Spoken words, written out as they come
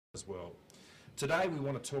as well. Today we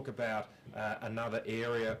want to talk about another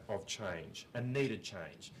area of change, a needed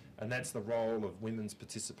change, and that's the role of women's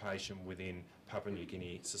participation within Papua New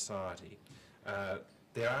Guinea society.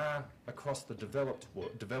 There are, across the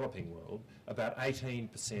developing world, about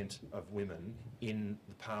 18% of women in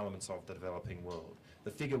the parliaments of the developing world.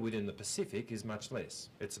 The figure within the Pacific is much less.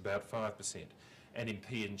 It's about 5%. And in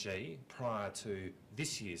PNG, prior to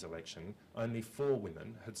this year's election, only 4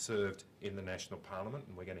 women had served in the National Parliament,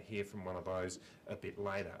 and we're going to hear from one of those a bit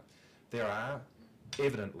later. There are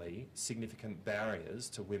evidently significant barriers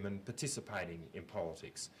to women participating in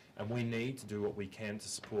politics, and we need to do what we can to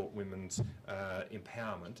support women's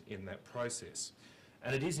empowerment in that process.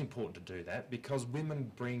 And it is important to do that because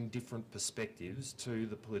women bring different perspectives to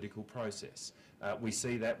the political process. We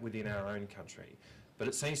see that within our own country. But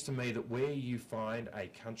it seems to me that where you find a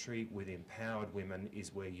country with empowered women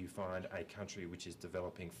is where you find a country which is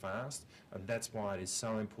developing fast, and that's why it is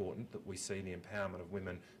so important that we see the empowerment of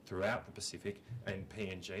women throughout the Pacific and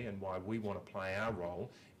PNG, and why we want to play our role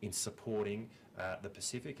in supporting the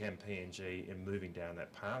Pacific and PNG in moving down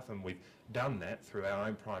that path, and we've done that through our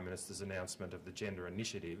own Prime Minister's announcement of the Gender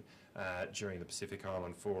Initiative during the Pacific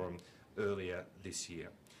Island Forum earlier this year.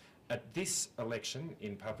 At this election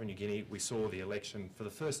in Papua New Guinea, we saw the election for the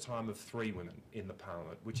first time of 3 women in the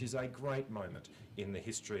parliament, which is a great moment in the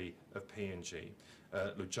history of PNG.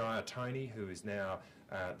 Lujaya Tony, who is now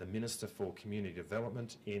the Minister for Community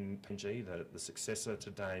Development in PNG, the successor to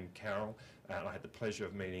Dame Carol. I had the pleasure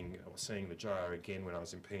of meeting or seeing Lujaya again when I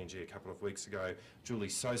was in PNG a couple of weeks ago. Julie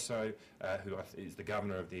Soso, who is the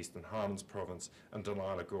Governor of the Eastern Highlands Province, and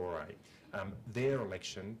Delilah Gore. Their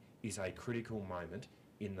election is a critical moment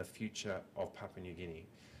in the future of Papua New Guinea.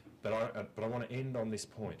 But I want to end on this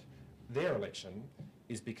point. Their election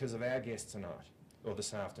is because of our guest tonight, or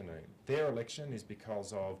this afternoon. Their election is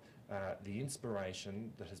because of the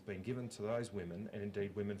inspiration that has been given to those women, and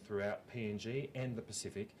indeed women throughout PNG and the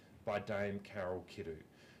Pacific, by Dame Carol Kidu,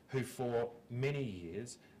 who for many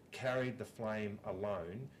years carried the flame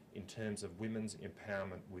alone in terms of women's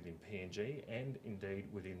empowerment within PNG and indeed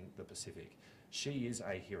within the Pacific. She is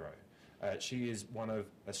a hero. She is one of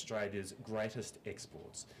Australia's greatest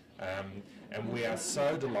exports, and we are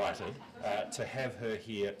so delighted to have her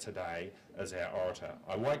here today as our orator.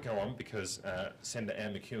 I won't go on because Senator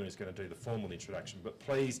Anne McEwen is going to do the formal introduction, but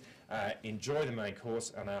please enjoy the main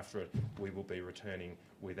course, and after it we will be returning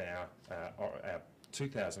with our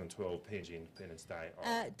 2012 PNG Independence Day.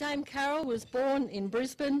 Dame Carol was born in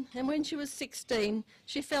Brisbane, and when she was 16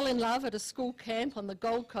 she fell in love at a school camp on the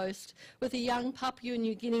Gold Coast with a young Papua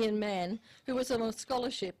New Guinean man who was on a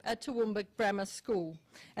scholarship at Toowoomba Grammar School,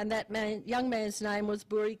 and that young man's name was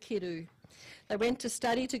Carol Kidu. They went to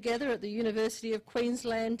study together at the University of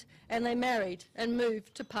Queensland, and they married and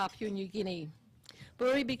moved to Papua New Guinea.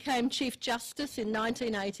 Carol became Chief Justice in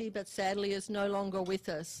 1980, but sadly is no longer with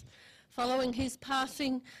us. Following his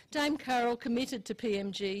passing, Dame Carol committed to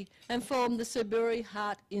PMG and formed the Siburi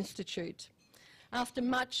Heart Institute. After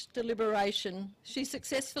much deliberation, she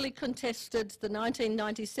successfully contested the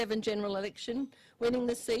 1997 general election, winning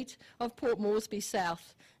the seat of Port Moresby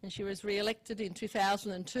South, and she was re-elected in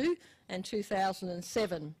 2002 and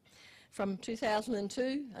 2007. From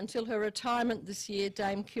 2002 until her retirement this year,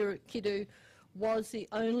 Dame Kidu was the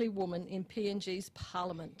only woman in PNG's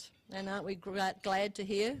parliament. And aren't we glad to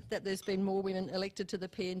hear that there's been more women elected to the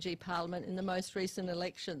PNG parliament in the most recent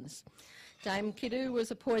elections. Dame Kidu was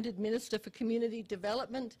appointed Minister for Community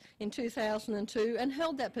Development in 2002 and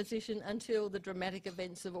held that position until the dramatic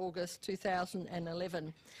events of August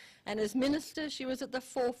 2011. And as Minister, she was at the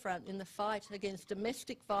forefront in the fight against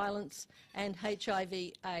domestic violence and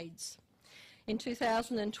HIV/AIDS. In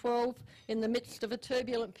 2012, in the midst of a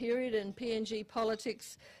turbulent period in PNG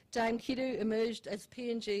politics, Dame Kidu emerged as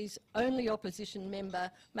PNG's only opposition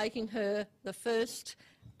member, making her the first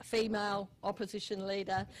female opposition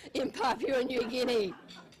leader in Papua New Guinea.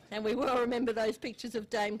 And we will remember those pictures of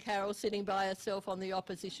Dame Carol sitting by herself on the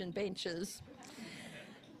opposition benches.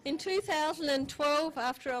 In 2012,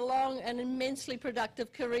 after a long and immensely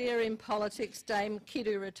productive career in politics, Dame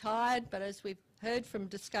Kidu retired, but as we've heard from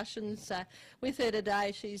discussions with her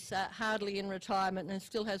today, she's hardly in retirement and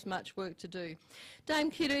still has much work to do. Dame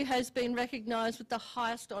Kidu has been recognised with the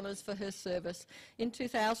highest honours for her service. In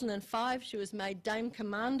 2005, she was made Dame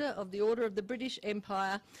Commander of the Order of the British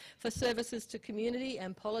Empire for services to community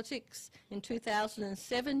and politics. In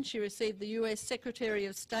 2007, she received the US Secretary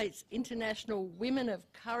of State's International Women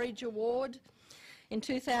of Courage Award. In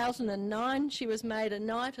 2009, she was made a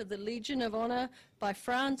Knight of the Legion of Honour by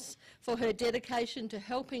France for her dedication to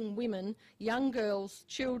helping women, young girls,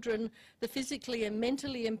 children, the physically and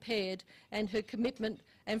mentally impaired, and her commitment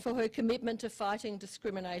and for her commitment to fighting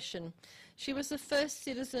discrimination. She was the first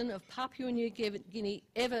citizen of Papua New Guinea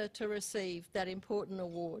ever to receive that important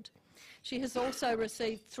award. She has also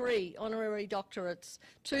received 3 honorary doctorates,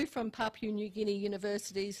 2 from Papua New Guinea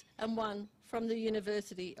universities and 1 from the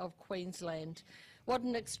University of Queensland. What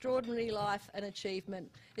an extraordinary life and achievement.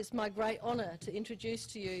 It's my great honour to introduce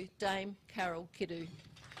to you Dame Carol Kidu.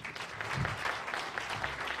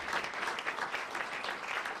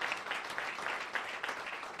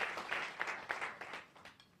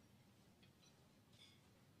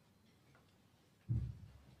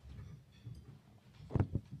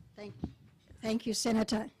 Thank you,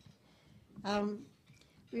 Senator.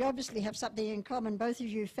 We obviously have something in common. Both of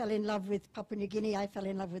you fell in love with Papua New Guinea. I fell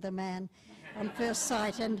in love with a man on first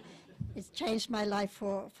sight, and it's changed my life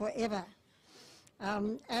forever.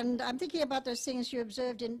 And I'm thinking about those things you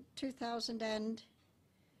observed in 2000 and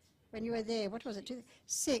when you were there, what was it,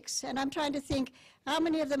 2006? And I'm trying to think, how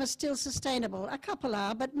many of them are still sustainable? A couple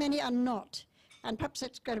are, but many are not. And perhaps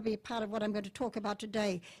that's going to be part of what I'm going to talk about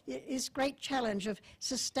today, this great challenge of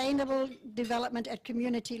sustainable development at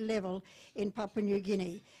community level in Papua New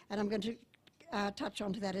Guinea. And I'm going to touch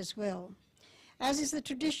on to that as well. As is the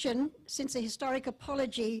tradition, since a historic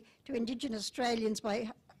apology to Indigenous Australians by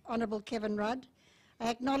Honourable Kevin Rudd, I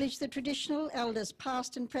acknowledge the traditional elders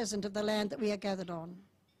past and present of the land that we are gathered on.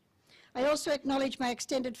 I also acknowledge my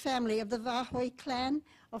extended family of the Vahoe clan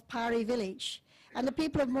of Pari village, and the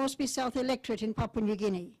people of Moresby South electorate in Papua New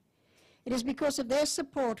Guinea. It is because of their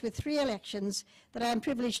support with 3 elections that I am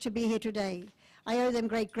privileged to be here today. I owe them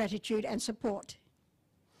great gratitude and support.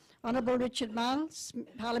 Honourable Richard Marles,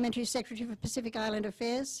 Parliamentary Secretary for Pacific Island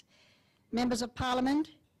Affairs, Members of Parliament,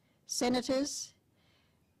 Senators,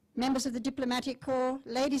 Members of the Diplomatic Corps,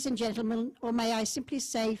 ladies and gentlemen, or may I simply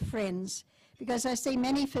say friends, because I see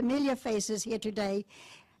many familiar faces here today,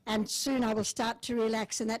 and soon I will start to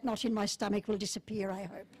relax and that knot in my stomach will disappear, I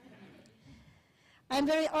hope. I'm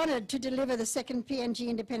very honoured to deliver the second PNG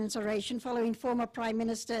Independence Oration following former Prime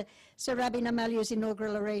Minister Sir Rabi Namalu's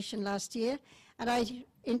inaugural oration last year, and I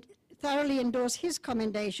thoroughly endorse his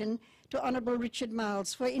commendation to Honourable Richard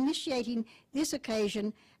Marles for initiating this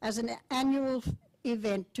occasion as an annual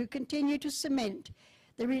event to continue to cement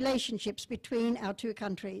the relationships between our 2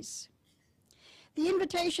 countries. The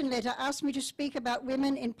invitation letter asked me to speak about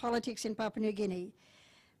women in politics in Papua New Guinea.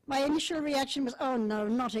 My initial reaction was, oh no,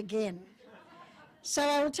 not again. So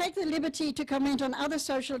I will take the liberty to comment on other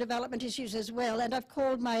social development issues as well, and I've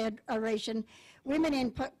called my oration Women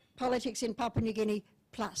in Politics in Papua New Guinea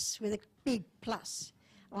Plus, with a big plus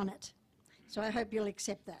on it. So I hope you'll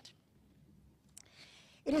accept that.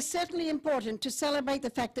 It is certainly important to celebrate the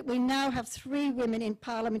fact that we now have 3 women in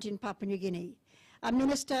Parliament in Papua New Guinea, a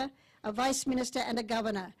minister, a vice minister and a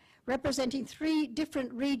governor, representing 3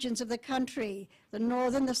 different regions of the country, the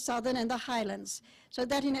northern, the southern and the highlands. So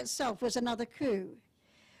that in itself was another coup.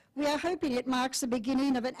 We are hoping it marks the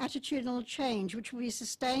beginning of an attitudinal change which will be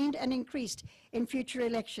sustained and increased in future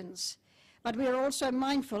elections. But we are also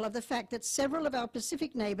mindful of the fact that several of our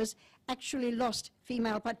Pacific neighbours actually lost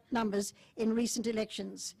female numbers in recent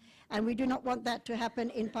elections, and we do not want that to happen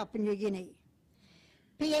in Papua New Guinea.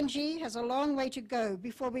 PNG has a long way to go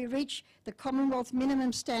before we reach the Commonwealth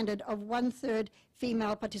minimum standard of 1/3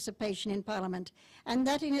 female participation in Parliament, and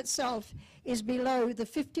that in itself is below the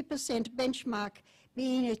 50% benchmark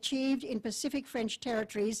being achieved in Pacific French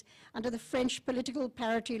territories under the French political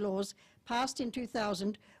parity laws passed in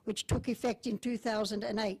 2000, which took effect in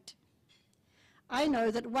 2008. I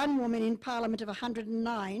know that 1 woman in Parliament of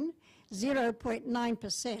 109,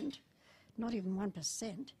 0.9%, not even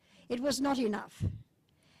 1%, it was not enough.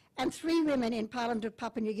 And 3 women in Parliament of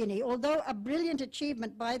Papua New Guinea, although a brilliant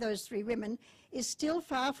achievement by those 3 women, is still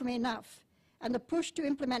far from enough, and the push to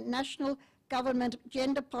implement national government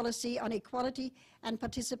gender policy on equality and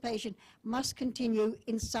participation must continue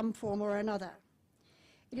in some form or another.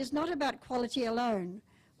 It is not about quality alone.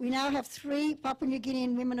 We now have 3 Papua New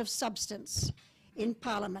Guinean women of substance in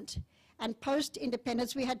Parliament, and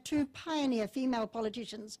post-independence we had 2 pioneer female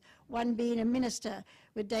politicians, one being a minister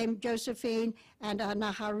with Dame Josephine and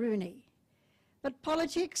Naharuni. But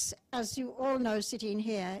politics, as you all know sitting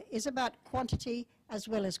here, is about quantity as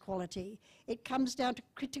well as quality. It comes down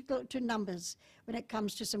to numbers when it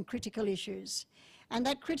comes to some critical issues. And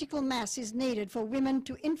that critical mass is needed for women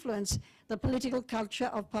to influence the political culture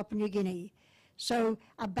of Papua New Guinea. So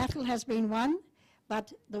a battle has been won,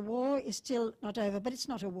 but the war is still not over. But it's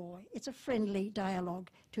not a war, it's a friendly dialogue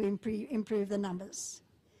to improve the numbers.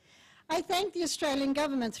 I thank the Australian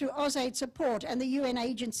government through AusAid support and the UN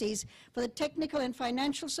agencies for the technical and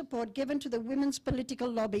financial support given to the women's political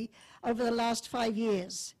lobby over the last 5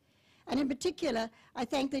 years. And in particular, I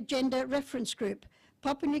thank the Gender Reference Group,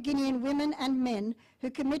 Papua New Guinean women and men who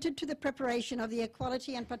committed to the preparation of the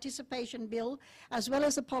Equality and Participation Bill, as well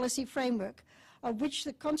as the policy framework, of which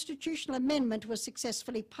the constitutional amendment was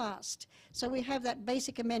successfully passed. So we have that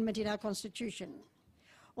basic amendment in our constitution.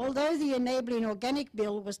 Although the enabling organic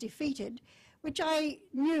bill was defeated, which I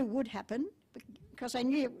knew would happen, because I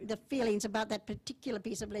knew the feelings about that particular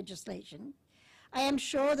piece of legislation, I am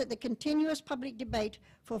sure that the continuous public debate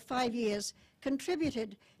for 5 years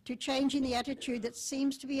contributed to changing the attitude that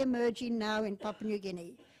seems to be emerging now in Papua New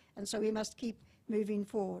Guinea, and so we must keep moving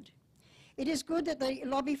forward. It is good that the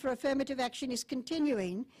lobby for affirmative action is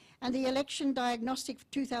continuing, and the election diagnostic for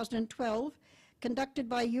 2012, conducted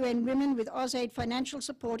by UN Women with AusAid financial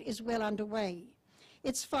support, is well underway.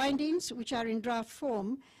 Its findings, which are in draft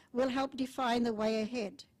form, will help define the way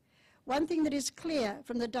ahead. One thing that is clear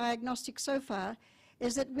from the diagnostic so far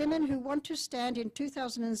is that women who want to stand in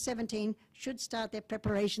 2017 should start their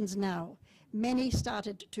preparations now. Many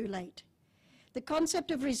started too late. The concept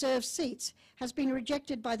of reserved seats has been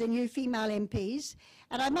rejected by the new female MPs,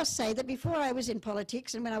 and I must say that before I was in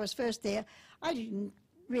politics and when I was first there, I didn't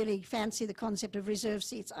really fancy the concept of reserved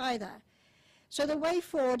seats either. So the way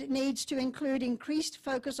forward needs to include increased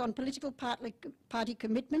focus on political party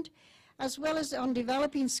commitment, as well as on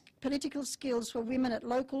developing political skills for women at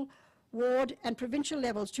local, ward and provincial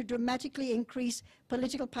levels to dramatically increase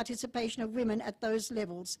political participation of women at those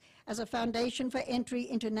levels as a foundation for entry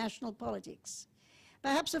into national politics.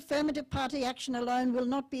 Perhaps affirmative party action alone will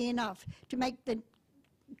not be enough to make the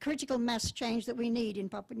critical mass change that we need in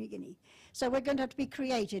Papua New Guinea. So we're going to have to be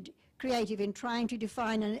creative in trying to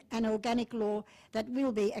define an organic law that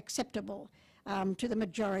will be acceptable to the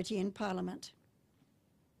majority in Parliament.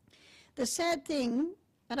 The sad thing,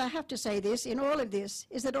 and I have to say this, in all of this,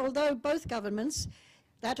 is that although both governments,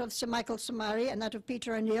 that of Sir Michael Somare and that of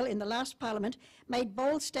Peter O'Neill in the last Parliament, made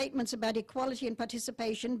bold statements about equality and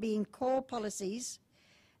participation being core policies,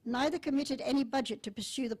 neither committed any budget to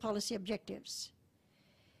pursue the policy objectives.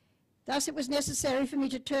 Thus, it was necessary for me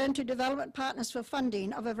to turn to development partners for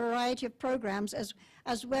funding of a variety of programs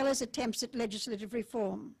as well as attempts at legislative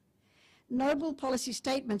reform. Noble policy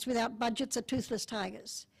statements without budgets are toothless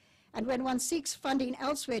tigers. And when one seeks funding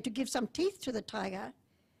elsewhere to give some teeth to the tiger,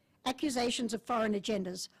 accusations of foreign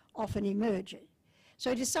agendas often emerge. So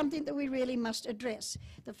it is something that we really must address,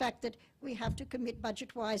 the fact that we have to commit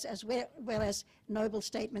budget-wise as well as noble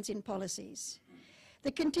statements in policies.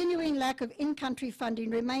 The continuing lack of in-country funding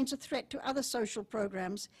remains a threat to other social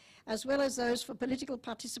programs, as well as those for political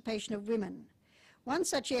participation of women. One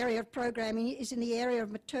such area of programming is in the area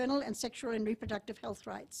of maternal and sexual and reproductive health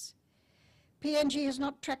rights. PNG has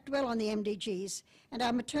not tracked well on the MDGs, and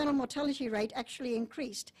our maternal mortality rate actually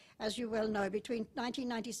increased, as you well know, between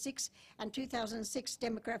 1996 and 2006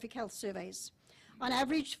 demographic health surveys. On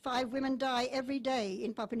average, 5 women die every day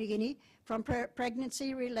in Papua New Guinea from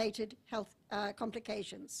pregnancy-related health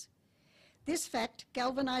complications. This fact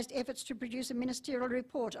galvanized efforts to produce a ministerial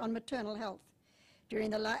report on maternal health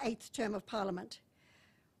during the 8th term of Parliament.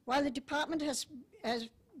 While the department has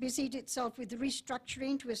busied itself with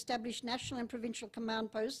restructuring to establish national and provincial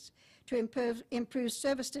command posts to improve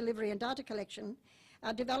service delivery and data collection,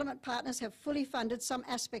 our development partners have fully funded some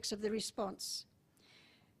aspects of the response.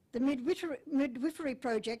 The midwifery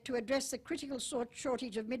project to address the critical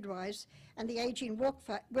shortage of midwives and the ageing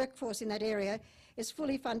workforce in that area is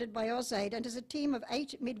fully funded by AusAid, and as a team of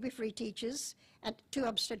 8 midwifery teachers and 2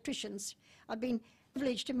 obstetricians, I've been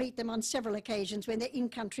privileged to meet them on several occasions when they're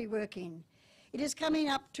in-country working. It is coming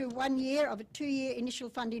up to 1 year of a 2-year initial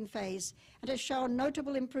funding phase and has shown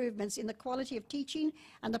notable improvements in the quality of teaching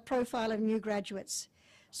and the profile of new graduates.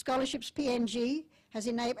 Scholarships PNG has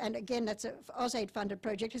enabled, and again that's an AusAid-funded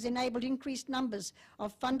project, has enabled increased numbers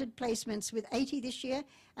of funded placements with 80 this year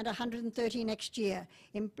and 130 next year,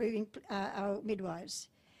 improving our midwives.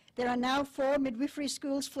 There are now 4 midwifery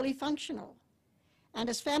schools fully functional. And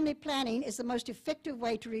as family planning is the most effective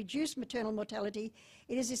way to reduce maternal mortality,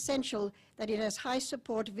 it is essential that it has high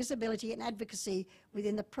support, visibility and advocacy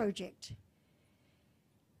within the project.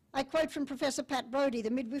 I quote from Professor Pat Brodie, the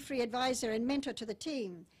midwifery advisor and mentor to the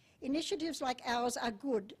team. Initiatives like ours are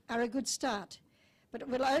a good start, but it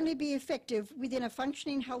will only be effective within a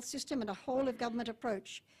functioning health system and a whole of government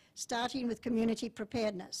approach, starting with community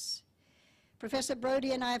preparedness. Professor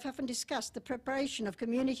Brodie and I have often discussed the preparation of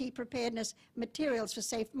community preparedness materials for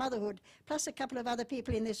safe motherhood, plus a couple of other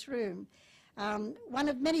people in this room. One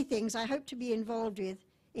of many things I hope to be involved with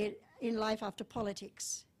in life after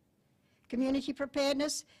politics. Community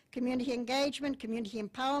preparedness, community engagement, community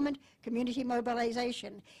empowerment, community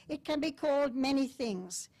mobilization. It can be called many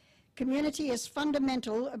things. Community is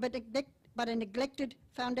fundamental, but a neglected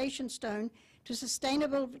foundation stone to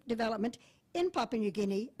sustainable development in Papua New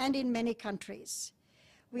Guinea and in many countries.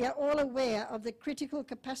 We are all aware of the critical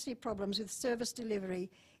capacity problems with service delivery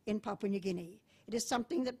in Papua New Guinea. It is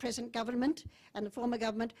something that present government and the former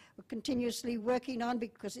government were continuously working on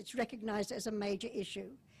because it's recognised as a major issue.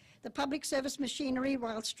 The public service machinery,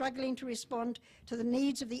 while struggling to respond to the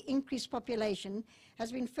needs of the increased population,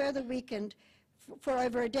 has been further weakened for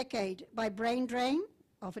over a decade by brain drain,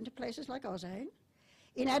 often to places like Australia,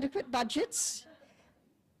 inadequate budgets,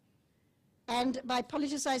 and by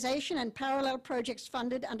politicisation and parallel projects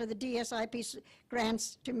funded under the DSIP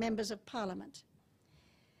grants to members of Parliament.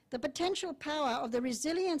 The potential power of the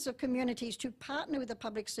resilience of communities to partner with the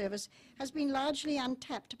public service has been largely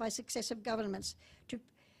untapped by successive governments,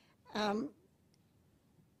 and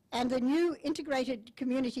the new integrated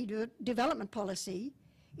community development policy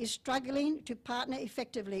is struggling to partner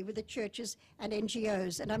effectively with the churches and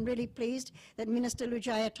NGOs. And I'm really pleased that Minister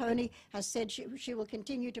Lujaya Tony has said she will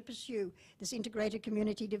continue to pursue this integrated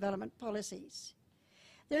community development policies.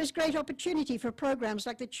 There is great opportunity for programs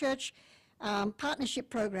like the Church Partnership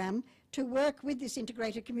Program to work with this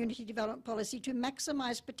integrated community development policy to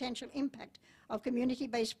maximise potential impact of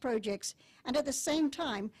community-based projects and at the same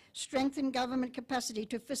time strengthen government capacity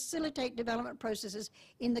to facilitate development processes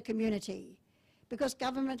in the community. Because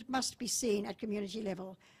government must be seen at community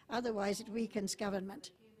level, otherwise it weakens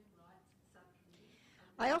government.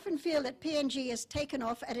 I often feel that PNG has taken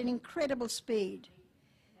off at an incredible speed,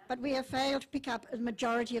 but we have failed to pick up a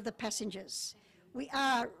majority of the passengers. We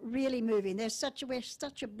are really moving. We're such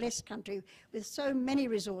a blessed country with so many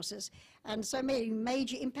resources and so many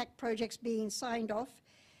major impact projects being signed off.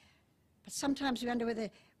 But sometimes we wonder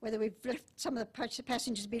whether we've left some of the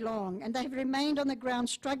passengers belong, and they've remained on the ground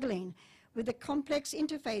struggling with the complex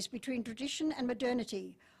interface between tradition and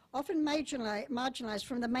modernity, often marginalised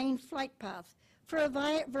from the main flight path for a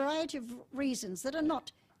variety of reasons that are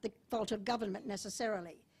not the fault of government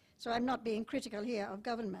necessarily. So I'm not being critical here of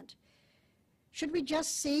government. Should we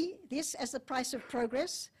just see this as the price of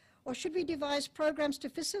progress, or should we devise programs to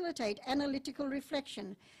facilitate analytical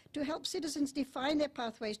reflection to help citizens define their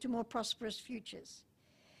pathways to more prosperous futures?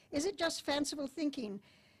 Is it just fanciful thinking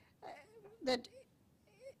that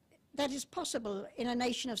is possible in a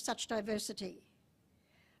nation of such diversity?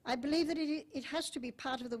 I believe that it has to be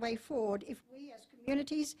part of the way forward if we as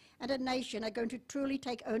communities and a nation are going to truly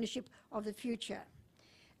take ownership of the future.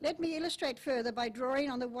 Let me illustrate further by drawing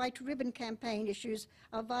on the White Ribbon campaign issues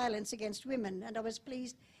of violence against women, and I was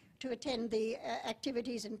pleased to attend the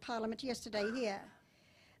activities in Parliament yesterday here.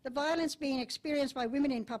 The violence being experienced by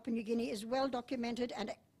women in Papua New Guinea is well documented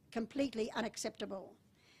and completely unacceptable.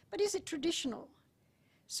 But is it traditional?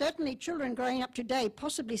 Certainly children growing up today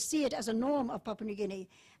possibly see it as a norm of Papua New Guinea,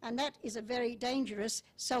 and that is a very dangerous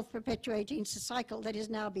self-perpetuating cycle that is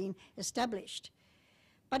now being established.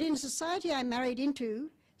 But in the society I married into,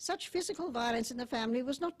 such physical violence in the family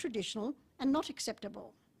was not traditional and not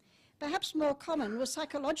acceptable. Perhaps more common was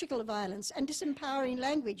psychological violence and disempowering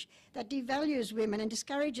language that devalues women and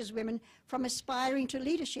discourages women from aspiring to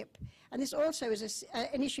leadership. And this also is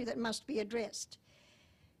an issue that must be addressed.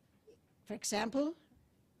 For example,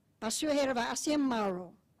 Basuherava Asiem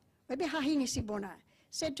Mauro, Webehahini Sibona,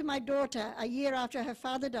 said to my daughter a year after her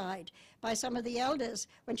father died by some of the elders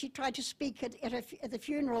when she tried to speak at the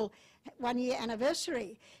funeral 1 year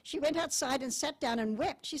anniversary. She went outside and sat down and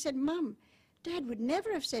wept. She said, "Mum, Dad would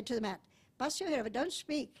never have said to the mat, Basuherava, don't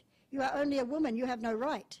speak. You are only a woman. You have no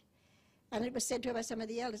right." And it was said to her by some of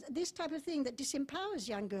the elders. This type of thing that disempowers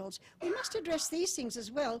young girls. We must address these things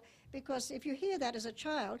as well, because if you hear that as a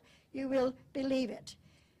child, you will believe it.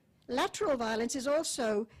 Lateral violence is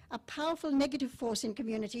also a powerful negative force in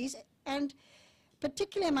communities, and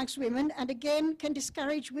particularly amongst women, and again can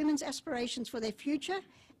discourage women's aspirations for their future,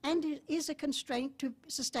 and it is a constraint to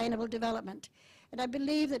sustainable development. And I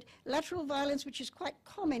believe that lateral violence, which is quite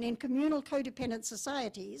common in communal codependent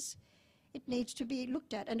societies, it needs to be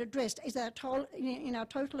looked at and addressed in our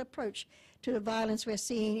total approach to the violence we're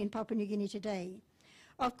seeing in Papua New Guinea today.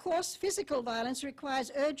 Of course, physical violence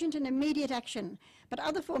requires urgent and immediate action, but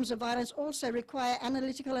other forms of violence also require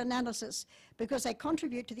analytical analysis because they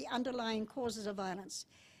contribute to the underlying causes of violence.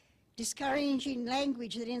 Discouraging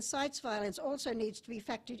language that incites violence also needs to be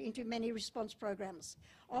factored into many response programs.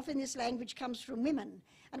 Often this language comes from women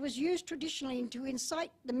and was used traditionally to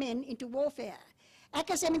incite the men into warfare.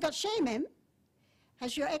 Akasem got shame,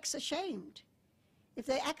 has your ex ashamed? If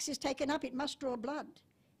the axe is taken up, it must draw blood.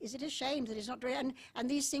 Is it a shame that it's not drawn? And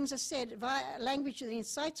these things are said via language that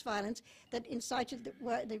incites violence, that incited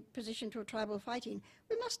the position to a tribal fighting.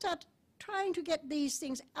 We must start trying to get these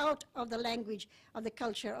things out of the language of the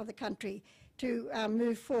culture of the country to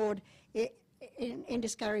move forward in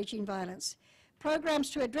discouraging violence. Programs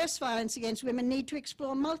to address violence against women need to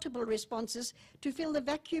explore multiple responses to fill the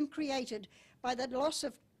vacuum created by the loss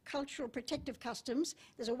of cultural protective customs.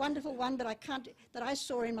 There's a wonderful one that I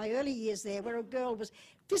saw in my early years there, where a girl was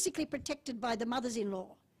physically protected by the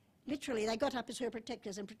mothers-in-law. Literally, they got up as her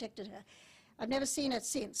protectors and protected her. I've never seen it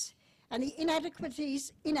since. And the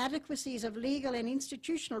inadequacies of legal and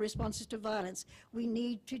institutional responses to violence, we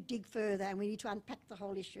need to dig further, and we need to unpack the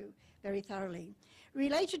whole issue very thoroughly.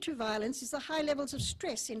 Related to violence is the high levels of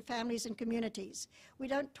stress in families and communities. We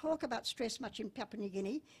don't talk about stress much in Papua New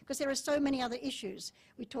Guinea because there are so many other issues.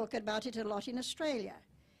 We talk about it a lot in Australia.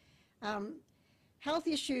 Health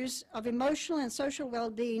issues of emotional and social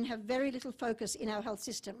well-being have very little focus in our health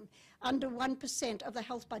system. Under 1% of the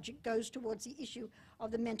health budget goes towards the issue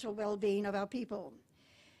of the mental well-being of our people.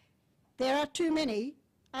 There are too many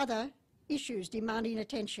other issues demanding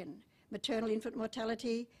attention: maternal infant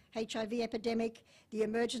mortality, HIV epidemic, the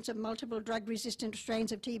emergence of multiple drug-resistant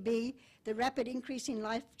strains of TB, the rapid increase in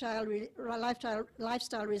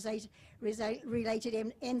lifestyle-related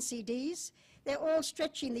NCDs. They're all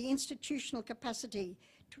stretching the institutional capacity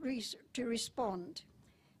to respond,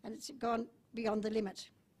 and it's gone beyond the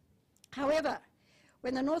limit. However,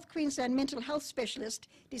 when the North Queensland mental health specialist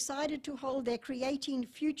decided to hold their Creating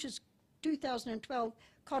Futures 2012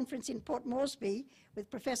 conference in Port Moresby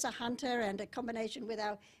with Professor Hunter and a combination with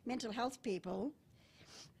our mental health people,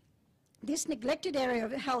 this neglected area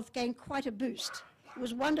of health gained quite a boost. It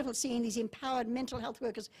was wonderful seeing these empowered mental health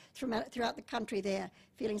workers throughout the country there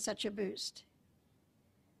feeling such a boost.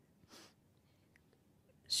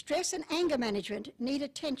 Stress and anger management need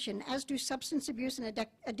attention, as do substance abuse and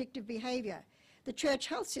addictive behaviour. The church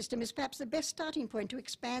health system is perhaps the best starting point to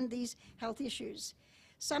expand these health issues.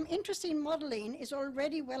 Some interesting modelling is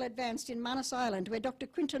already well advanced in Manus Island, where Dr.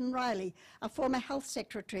 Quinton Riley, a former health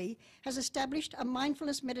secretary, has established a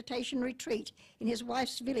mindfulness meditation retreat in his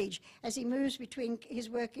wife's village as he moves between his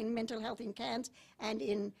work in mental health in Cairns and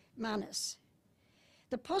in Manus.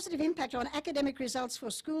 The positive impact on academic results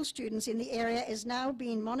for school students in the area is now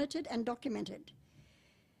being monitored and documented.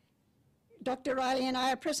 Dr. Riley and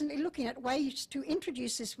I are presently looking at ways to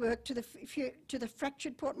introduce this work to the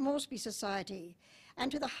fractured Port Moresby Society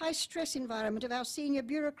and to the high-stress environment of our senior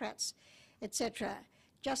bureaucrats, etc.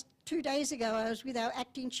 Just 2 days ago, I was with our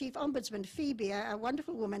acting chief ombudsman, Phoebe, a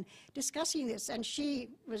wonderful woman, discussing this, and she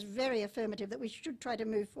was very affirmative that we should try to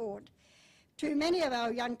move forward. Too many of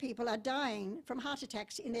our young people are dying from heart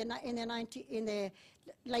attacks in their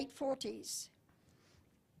late 40s.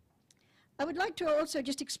 I would like to also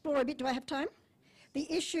just explore a bit, do I have time?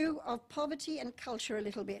 The issue of poverty and culture a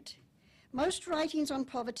little bit. Most writings on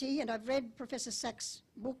poverty, and I've read Professor Sachs'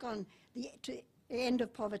 book on the end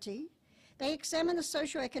of poverty, they examine the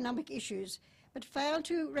socio-economic issues, but fail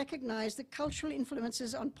to recognise the cultural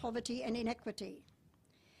influences on poverty and inequity.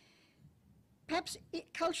 Perhaps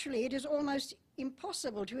culturally it is almost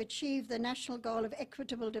impossible to achieve the national goal of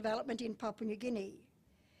equitable development in Papua New Guinea.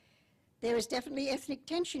 There is definitely ethnic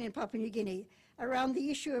tension in Papua New Guinea around the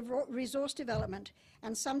issue of resource development,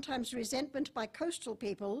 and sometimes resentment by coastal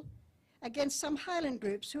people against some highland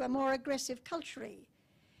groups who are more aggressive culturally.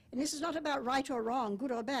 And this is not about right or wrong,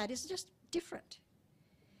 good or bad, it's just different.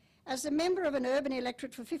 As a member of an urban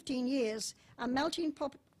electorate for 15 years, a melting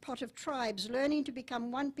pot of tribes learning to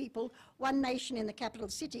become one people, one nation in the capital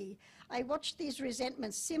city, I watched these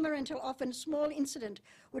resentments simmer until often small incident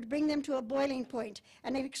would bring them to a boiling point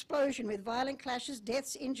and an explosion with violent clashes,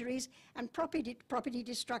 deaths, injuries, and property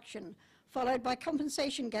destruction, followed by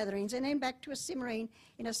compensation gatherings and then back to a simmering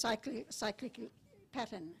in a cyclic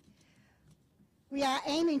pattern. We are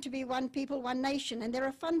aiming to be one people, one nation, and there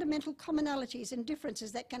are fundamental commonalities and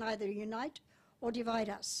differences that can either unite or divide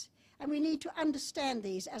us. And we need to understand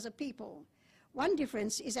these as a people. One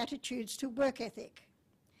difference is attitudes to work ethic.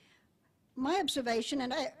 My observation,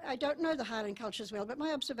 and I don't know the Highland cultures well, but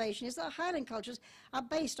my observation is that Highland cultures are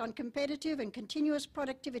based on competitive and continuous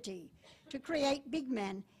productivity to create big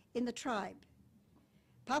men in the tribe.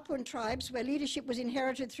 Papuan tribes, where leadership was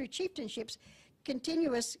inherited through chieftainships,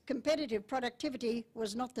 continuous competitive productivity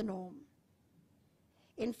was not the norm.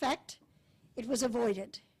 In fact, it was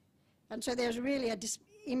avoided. And so there's really an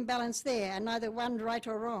imbalance there, and neither one right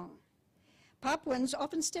or wrong. Papuans,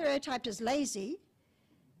 often stereotyped as lazy,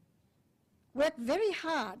 work very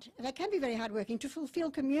hard, and they can be very hardworking, to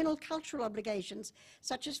fulfill communal cultural obligations,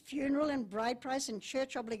 such as funeral and bride price and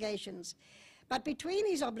church obligations. But between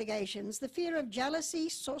these obligations, the fear of jealousy,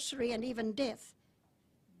 sorcery, and even death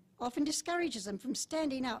often discourages them from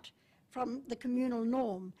standing out from the communal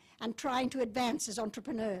norm and trying to advance as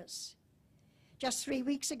entrepreneurs. Just 3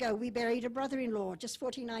 weeks ago, we buried a brother-in-law, just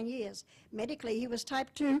 49 years. Medically, he was type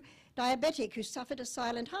 2 diabetic who suffered a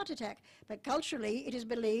silent heart attack, but culturally, it is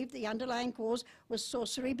believed the underlying cause was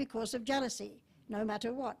sorcery because of jealousy, no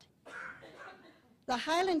matter what. The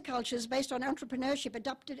Highland cultures based on entrepreneurship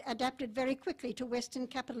adapted very quickly to Western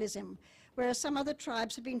capitalism, whereas some other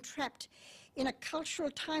tribes have been trapped in a cultural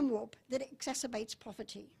time warp that exacerbates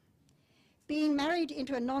poverty. Being married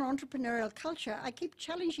into a non-entrepreneurial culture, I keep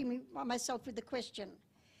challenging myself with the question,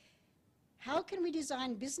 how can we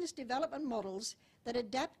design business development models that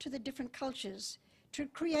adapt to the different cultures to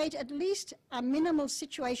create at least a minimal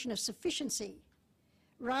situation of sufficiency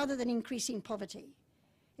rather than increasing poverty?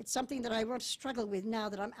 It's something that I want to struggle with now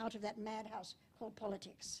that I'm out of that madhouse called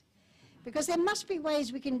politics. Because there must be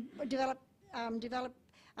ways we can develop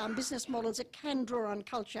business models that can draw on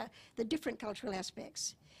culture, the different cultural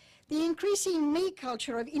aspects. The increasing me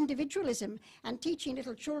culture of individualism and teaching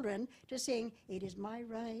little children to sing, "It is my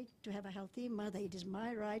right to have a healthy mother, it is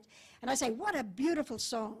my right." And I say, what a beautiful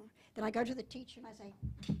song. Then I go to the teacher and I say,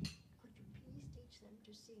 could you please teach them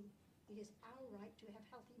to sing, "It is our right to have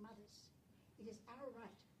healthy mothers. It is our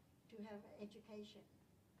right to have education."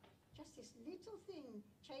 Just this little thing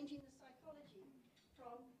changing the psychology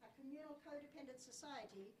from a communal codependent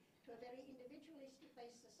society to a very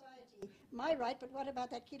individualistic-based society. My right, but what about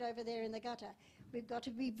that kid over there in the gutter? We've got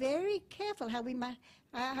to be very careful how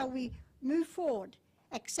we move forward,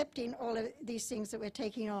 accepting all of these things that we're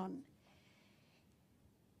taking on.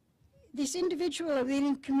 This individual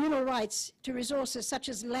within communal rights to resources such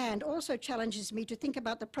as land also challenges me to think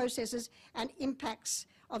about the processes and impacts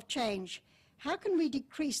of change. How can we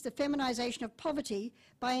decrease the feminization of poverty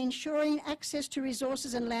by ensuring access to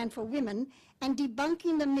resources and land for women and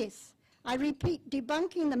debunking the myth, I repeat,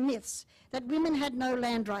 debunking the myths that women had no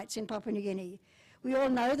land rights in Papua New Guinea? We all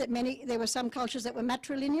know that there were some cultures that were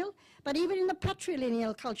matrilineal, but even in the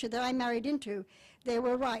patrilineal culture that I married into, there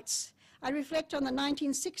were rights. I reflect on the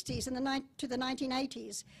 1960s and to the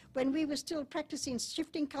 1980s, when we were still practicing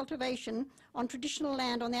shifting cultivation on traditional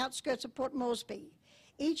land on the outskirts of Port Moresby.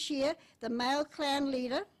 Each year, the male clan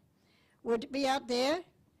leader would be out there,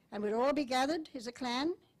 and we'd all be gathered as a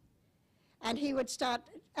clan, and he would start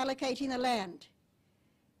allocating the land.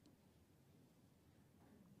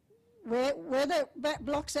 Were the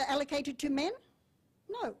blocks allocated to men?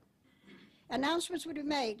 No. Announcements would be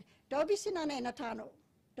made, "Dobi sinane natano,"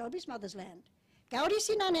 Dobi's mother's land. "Gaudi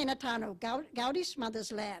sinane natano," Gaudi's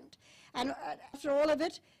mother's land. And after all of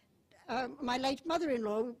it, my late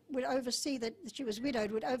mother-in-law would oversee, that she was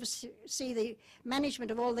widowed, would oversee the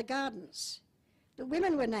management of all the gardens. The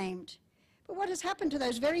women were named. But what has happened to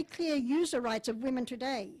those very clear user rights of women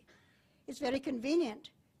today? It's very convenient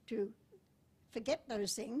to forget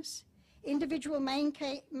those things. Individual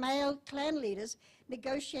male clan leaders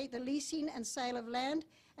negotiate the leasing and sale of land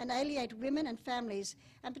and alienate women and families,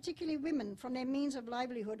 and particularly women, from their means of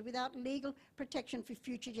livelihood without legal protection for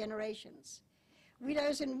future generations.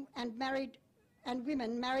 Widows and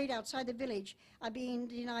women married outside the village are being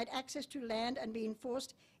denied access to land and being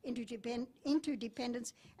forced into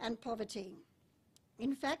dependence and poverty.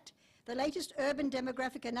 In fact, the latest urban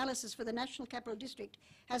demographic analysis for the National Capital District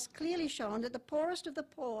has clearly shown that the poorest of the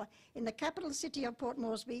poor in the capital city of Port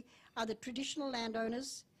Moresby are the traditional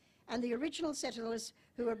landowners and the original settlers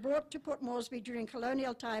who were brought to Port Moresby during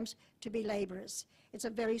colonial times to be labourers. It's a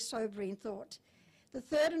very sobering thought. The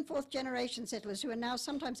third and fourth generation settlers who are now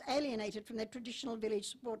sometimes alienated from their traditional village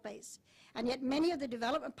support base. And yet many of the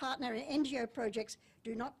development partner and NGO projects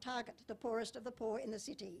do not target the poorest of the poor in the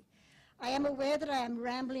city. I am aware that I am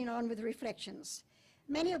rambling on with reflections,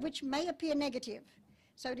 many of which may appear negative,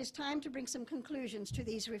 so it is time to bring some conclusions to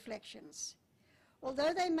these reflections.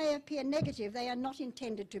 Although they may appear negative, they are not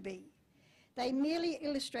intended to be. They merely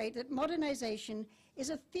illustrate that modernization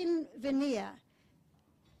is a thin veneer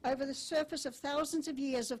over the surface of thousands of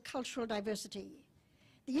years of cultural diversity.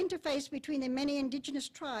 The interface between the many indigenous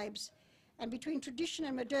tribes and between tradition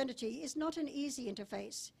and modernity is not an easy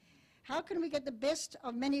interface. How can we get the best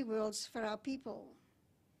of many worlds for our people?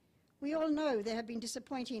 We all know there have been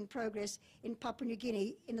disappointing progress in Papua New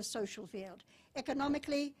Guinea in the social field.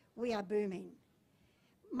 Economically, we are booming.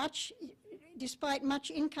 Despite much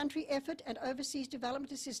in-country effort and overseas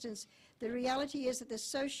development assistance, the reality is that the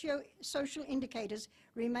social indicators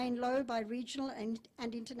remain low by regional and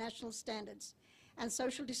international standards, and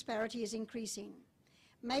social disparity is increasing.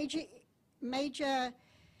 Major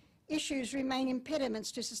issues remain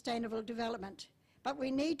impediments to sustainable development, but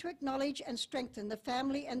we need to acknowledge and strengthen the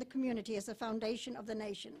family and the community as the foundation of the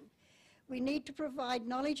nation. We need to provide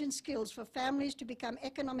knowledge and skills for families to become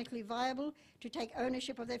economically viable, to take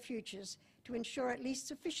ownership of their futures, to ensure at least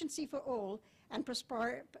sufficiency for all and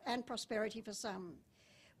prosperity for some.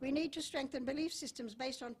 We need to strengthen belief systems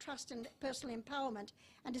based on trust and personal empowerment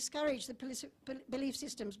and discourage the belief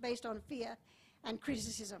systems based on fear and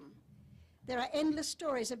criticism. There are endless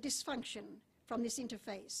stories of dysfunction from this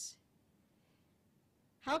interface.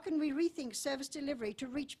 How can we rethink service delivery to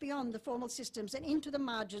reach beyond the formal systems and into the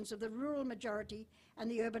margins of the rural majority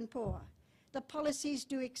and the urban poor? The policies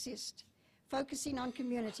do exist, focusing on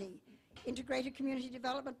community, integrated community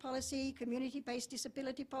development policy, community-based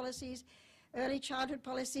disability policies, early childhood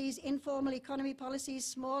policies, informal economy policies,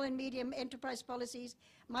 small and medium enterprise policies,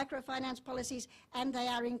 microfinance policies, and they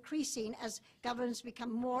are increasing as governments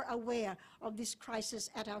become more aware of this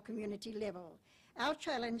crisis at our community level. Our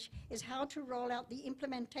challenge is how to roll out the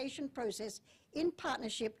implementation process in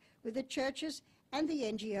partnership with the churches and the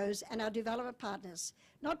NGOs and our development partners,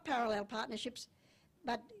 not parallel partnerships,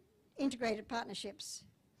 but integrated partnerships.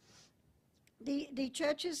 The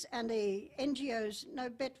churches and the NGOs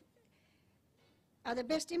are the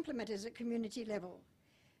best implementers at community level,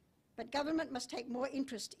 but government must take more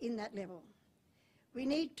interest in that level. We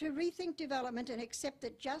need to rethink development and accept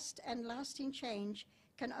that just and lasting change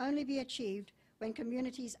can only be achieved when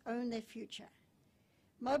communities own their future.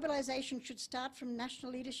 Mobilization should start from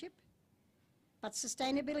national leadership, but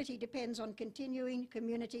sustainability depends on continuing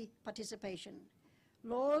community participation.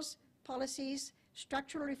 Laws, policies,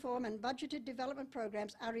 structural reform and budgeted development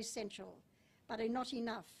programs are essential, but are not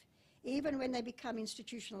enough, even when they become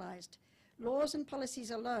institutionalized. Laws and policies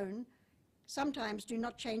alone sometimes do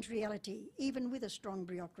not change reality, even with a strong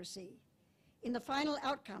bureaucracy. In the final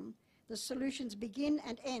outcome, the solutions begin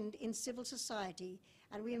and end in civil society,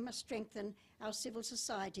 and we must strengthen our civil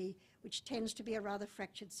society, which tends to be a rather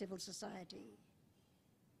fractured civil society.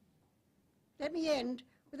 Let me end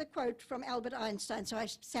with a quote from Albert Einstein, so I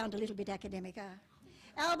sound a little bit academic.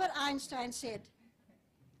 Albert Einstein said,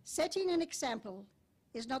 "Setting an example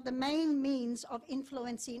is not the main means of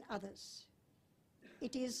influencing others.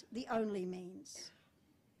 It is the only means."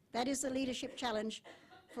 That is the leadership challenge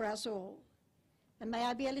for us all. And may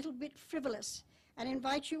I be a little bit frivolous and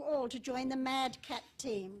invite you all to join the Mad Cat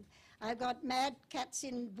team. I've got Mad Cats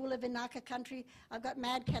in Bula Vinaka country. I've got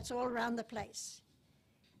Mad Cats all around the place.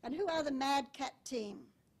 And who are the Mad Cat team?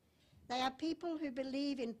 They are people who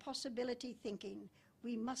believe in possibility thinking.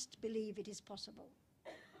 We must believe it is possible.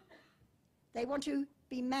 They want to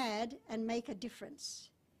be mad and make a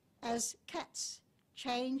difference as cats,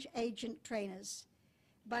 change agent trainers,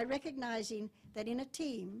 by recognizing that in a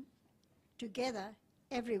team, together,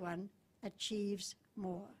 everyone achieves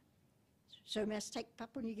more. So we must take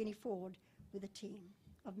Papua New Guinea forward with a team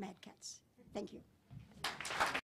of Mad Cats. Thank you.